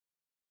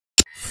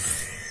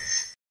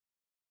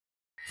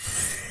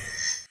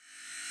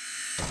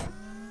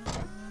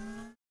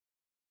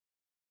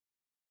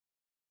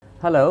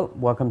Hello,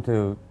 welcome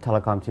to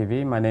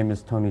TelecomTV. My name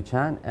is Tony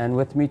Chan, and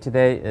with me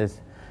today is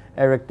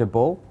Eric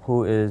Debeau,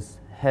 who is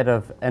head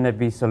of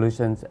NFV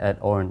Solutions at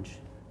Orange.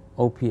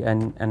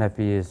 OPNFV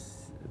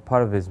is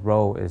part of his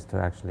role is to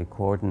actually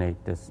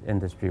coordinate this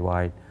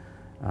industry-wide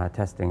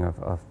testing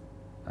of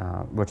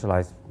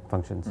virtualized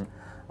functions.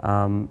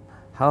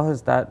 How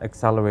has that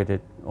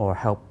accelerated or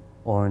helped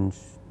Orange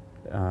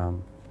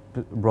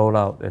roll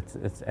out its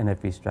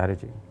NFV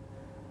strategy?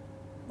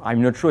 I'm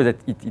not sure that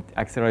it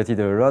accelerated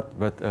a lot,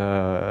 but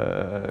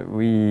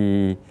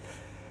we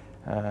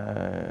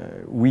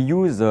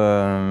use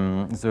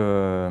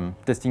the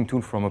testing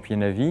tool from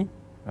OPNFV,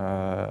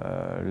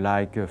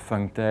 like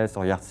FunkTest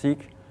or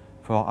Yardstick,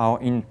 for our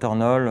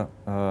internal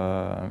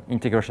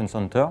integration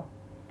center,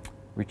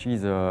 which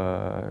is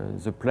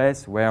the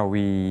place where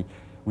we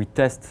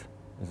test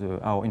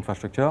our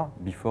infrastructure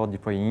before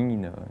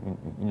deploying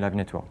in live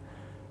network.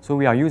 So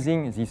we are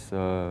using these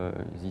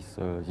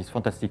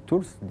fantastic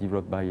tools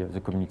developed by the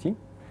community.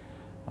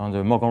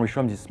 And Morgan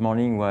Risham this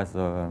morning was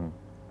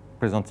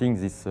presenting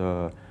this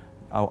our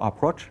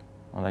approach,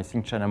 and I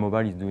think China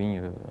Mobile is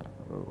doing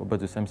about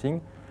the same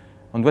thing.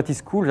 And what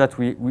is cool that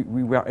we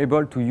were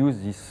able to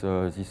use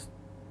this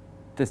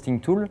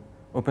testing tool,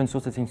 open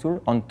source testing tool,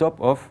 on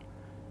top of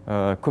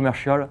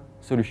commercial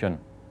solution.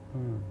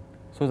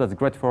 So that's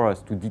great for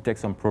us to detect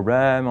some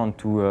problem and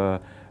to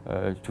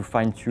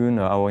fine-tune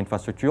our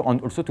infrastructure, and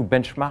also to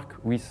benchmark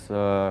with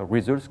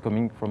results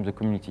coming from the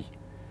community.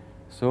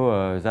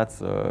 So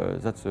that's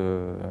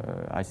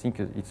I think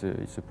it's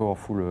a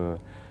powerful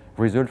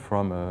result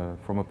from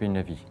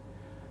OPNFV.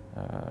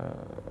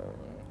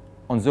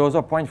 On the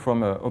other point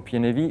from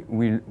OPNFV,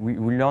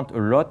 we learned a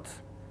lot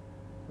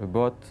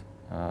about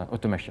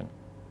automation.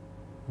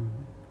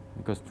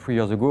 Because 3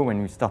 years ago,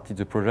 when we started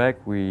the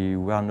project, we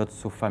were not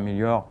so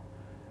familiar,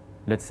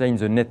 let's say, in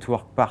the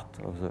network part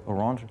of the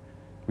Orange,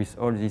 with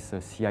all these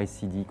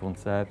CI/CD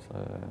concepts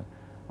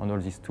and all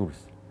these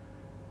tools.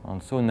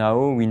 And so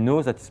now we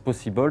know that it's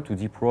possible to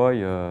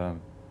deploy an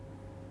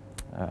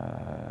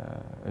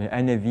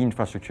NFV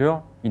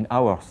infrastructure in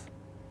hours,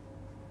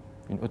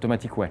 in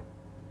automatic way.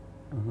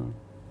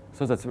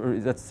 So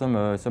that's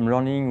some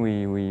learning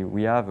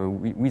we have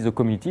with the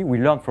community. We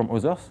learn from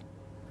others,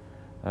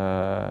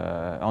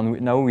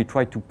 and now we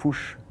try to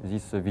push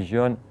this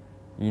vision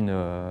in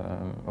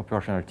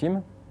operational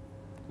team.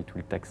 It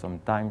will take some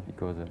time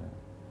because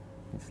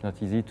it's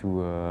not easy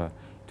to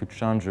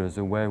change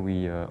the way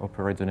we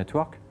operate the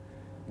network.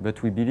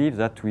 But we believe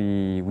that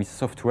with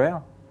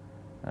software,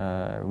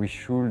 we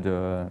should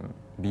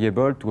be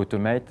able to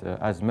automate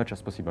as much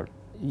as possible.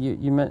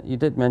 You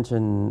did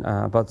mention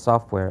about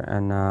software,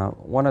 and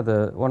one of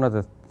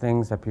the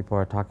things that people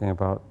are talking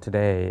about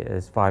today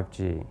is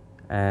 5G,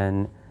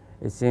 and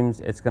it seems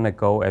it's going to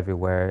go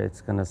everywhere.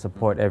 It's going to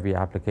support every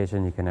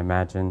application you can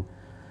imagine,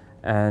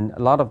 and a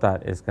lot of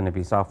that is going to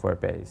be software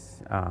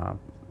based.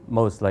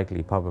 Most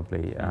likely,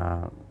 probably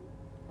a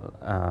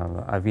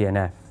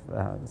VNF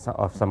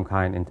of some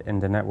kind in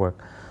the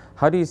network.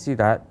 How do you see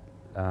that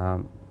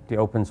the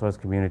open source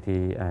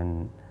community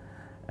and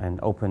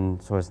open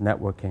source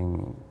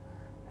networking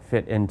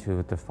fit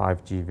into the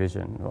 5G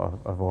vision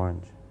of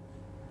Orange?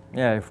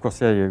 Yeah, of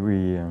course,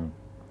 yeah,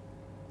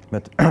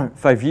 but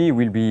 5G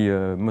will be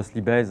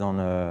mostly based on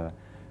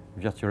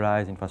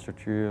virtualized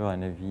infrastructure,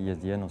 NFV,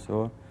 SDN, and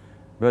so on.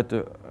 But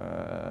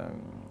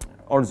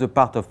all the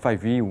part of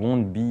 5G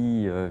won't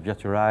be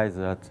virtualized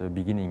at the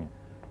beginning.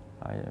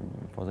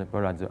 For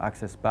example, at the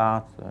access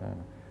part,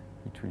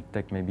 it will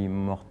take maybe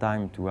more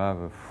time to have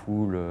a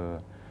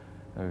full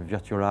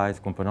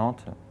virtualized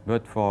component.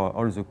 But for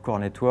all the core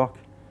network,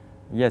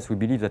 yes, we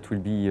believe that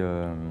will be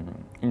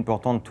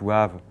important to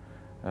have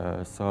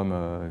some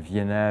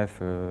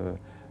VNF,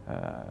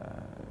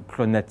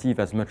 cloud native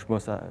as much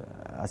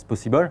as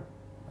possible.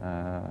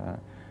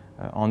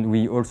 And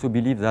we also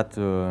believe that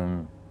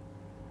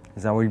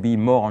there will be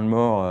more and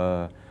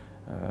more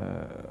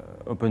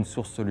open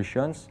source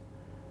solutions,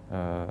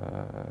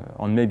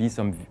 and maybe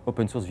some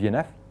open source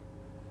VNF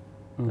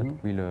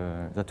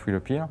that will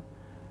appear,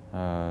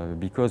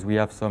 because we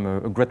have some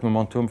a great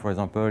momentum, for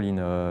example, in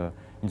the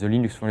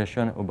Linux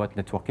Foundation about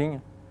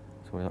networking.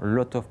 So a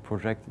lot of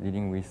projects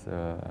dealing with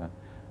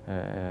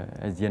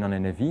SDN and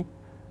NFV,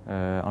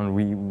 and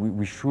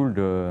we should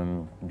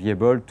be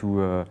able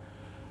to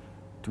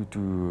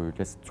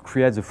just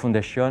create the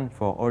foundation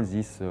for all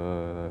this,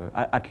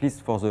 at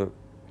least for the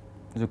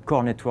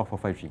core network for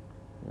 5G,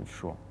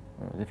 sure,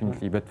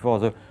 definitely. But for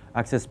the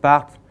access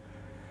part,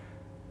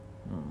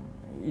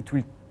 it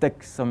will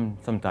take some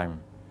time,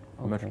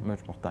 much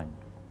more time.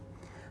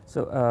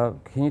 So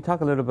can you talk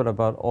a little bit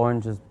about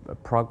Orange's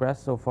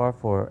progress so far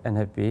for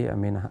NFV? I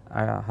mean,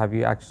 have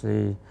you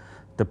actually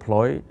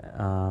deployed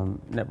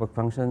network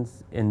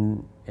functions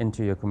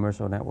into your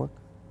commercial network?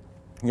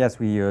 Yes,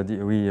 we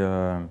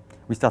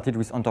started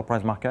with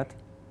enterprise market.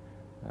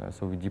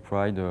 So we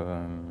deployed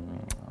a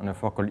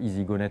network called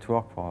EasyGo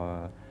network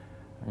for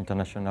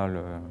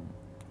international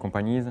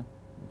companies,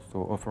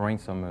 so offering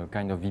some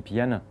kind of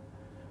VPN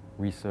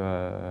with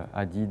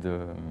added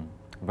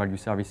value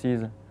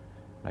services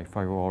like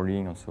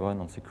firewalling and so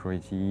on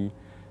security.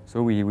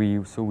 So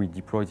we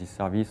deploy this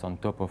service on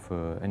top of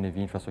NFV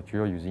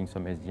infrastructure using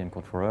some SDN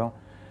controller.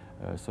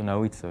 So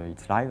now it's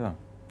live.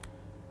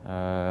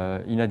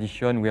 In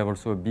addition, we have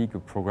also a big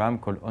program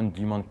called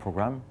On-Demand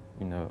program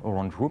in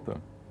Orange Group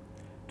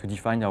to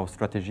define our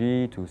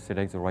strategy, to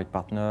select the right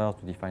partners,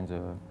 to define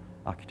the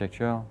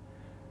architecture.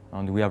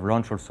 And we have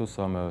launched also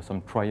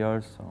some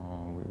trials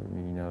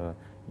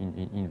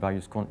in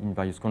various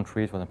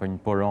countries, for example in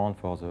Poland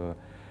for the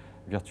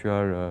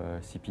virtual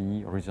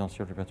CPE,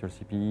 residential virtual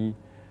CPE.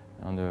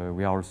 And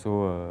we are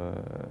also,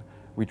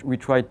 we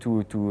try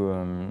to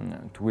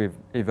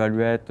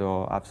evaluate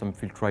or have some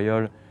field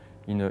trial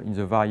in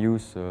the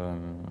various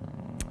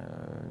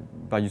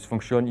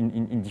functions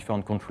in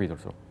different countries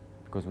also,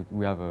 because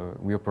we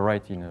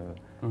operate in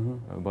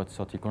about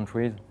 30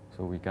 countries,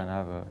 so we can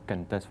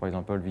test, for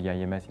example,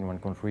 VIMS in one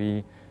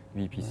country,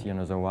 VPC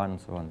another one, and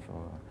so on.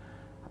 So,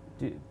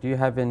 do you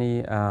have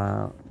any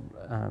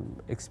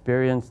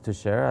experience to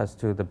share as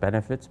to the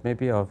benefits,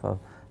 maybe of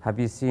have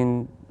you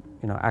seen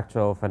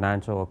actual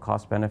financial or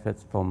cost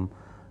benefits from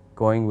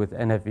going with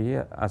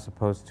NFV as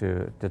opposed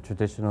to the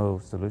traditional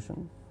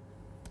solution?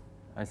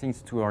 I think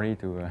it's too early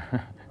to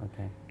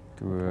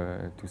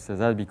to say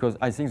that, because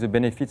I think the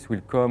benefits will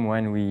come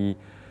when we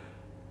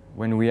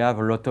have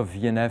a lot of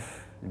VNF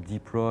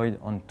deployed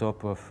on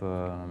top of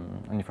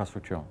an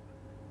infrastructure.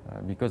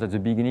 Because at the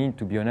beginning,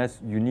 to be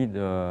honest, you need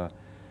to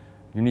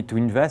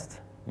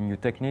invest in new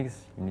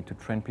techniques. You need to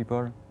train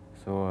people.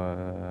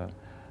 So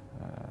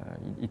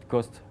it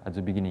costs at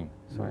the beginning.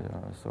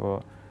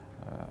 So,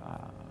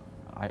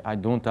 I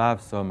don't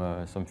have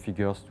some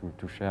figures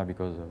to share,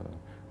 because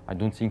I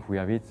don't think we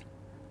have it.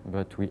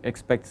 But we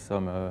expect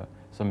some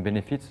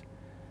benefits,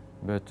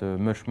 but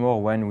much more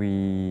when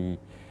we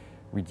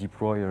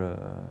deploy a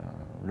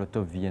lot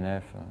of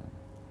VNF.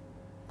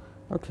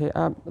 Okay.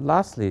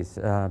 Lastly,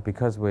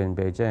 because we're in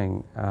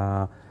Beijing,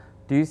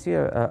 do you see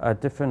a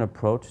different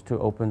approach to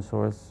open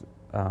source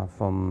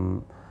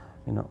from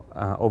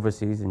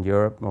overseas in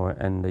Europe or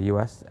in the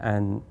US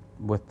and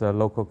with the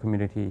local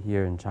community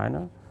here in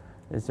China?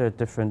 Is there a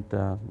different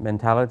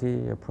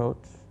mentality, approach?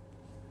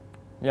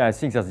 Yeah, I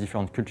think there's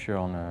different culture.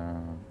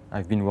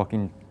 I've been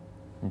working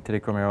in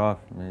telecom era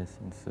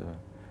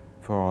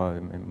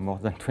for more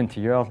than 20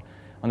 years,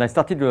 and I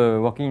started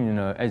working in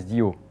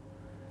SDO.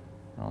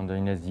 And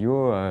in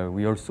SDO,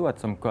 we also had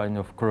some kind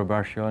of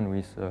collaboration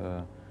with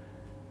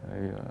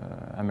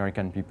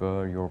American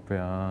people,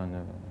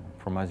 European,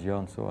 from Asia,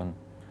 and so on.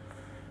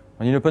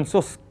 And in open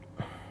source,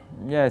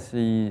 yes,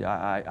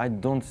 I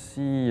don't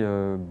see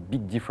a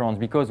big difference,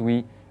 because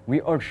we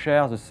all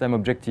share the same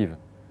objective.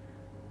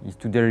 Is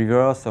to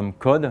deliver some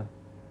code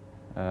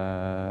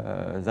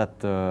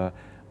that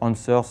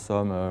answers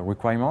some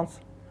requirements,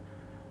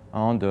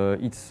 and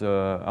it's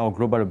our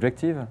global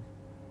objective.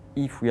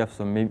 If we have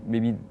some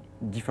maybe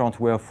different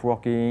way of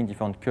working,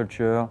 different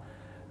culture,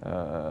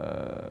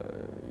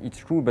 it's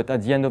true. But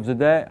at the end of the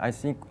day, I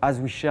think as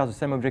we share the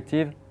same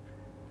objective,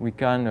 we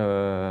can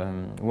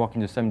work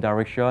in the same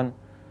direction.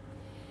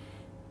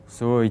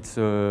 So it's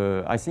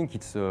I think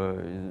it's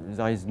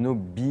there is no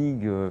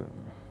big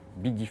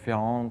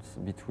difference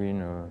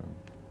between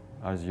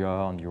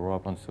Asia and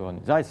Europe and so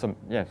on. There is some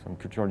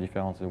cultural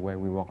difference, the way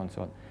we work and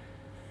so on.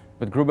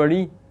 But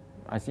globally,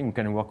 I think we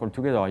can work all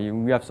together.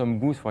 We have some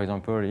booths, for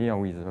example, here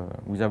we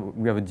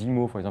have a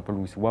demo, for example,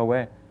 with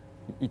Huawei.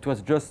 It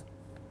was just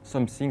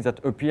something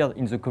that appeared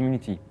in the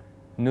community,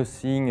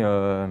 nothing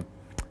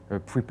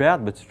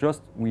prepared, but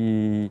just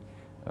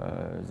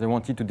they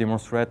wanted to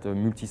demonstrate a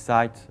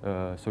multi-site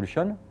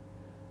solution.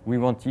 We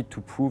wanted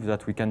to prove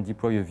that we can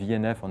deploy a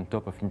VNF on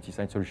top of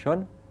multi-site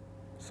solution.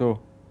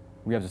 So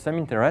we have the same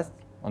interest,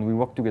 and we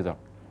work together.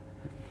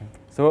 Okay.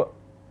 So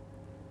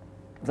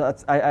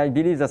I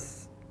believe that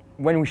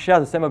when we share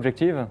the same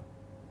objective,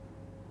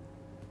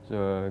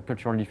 the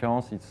cultural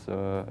difference, it's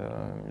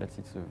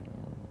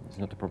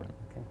not a problem.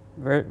 Okay.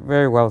 Very,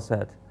 very well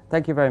said.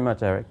 Thank you very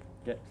much, Eric.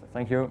 Yeah,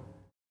 thank you.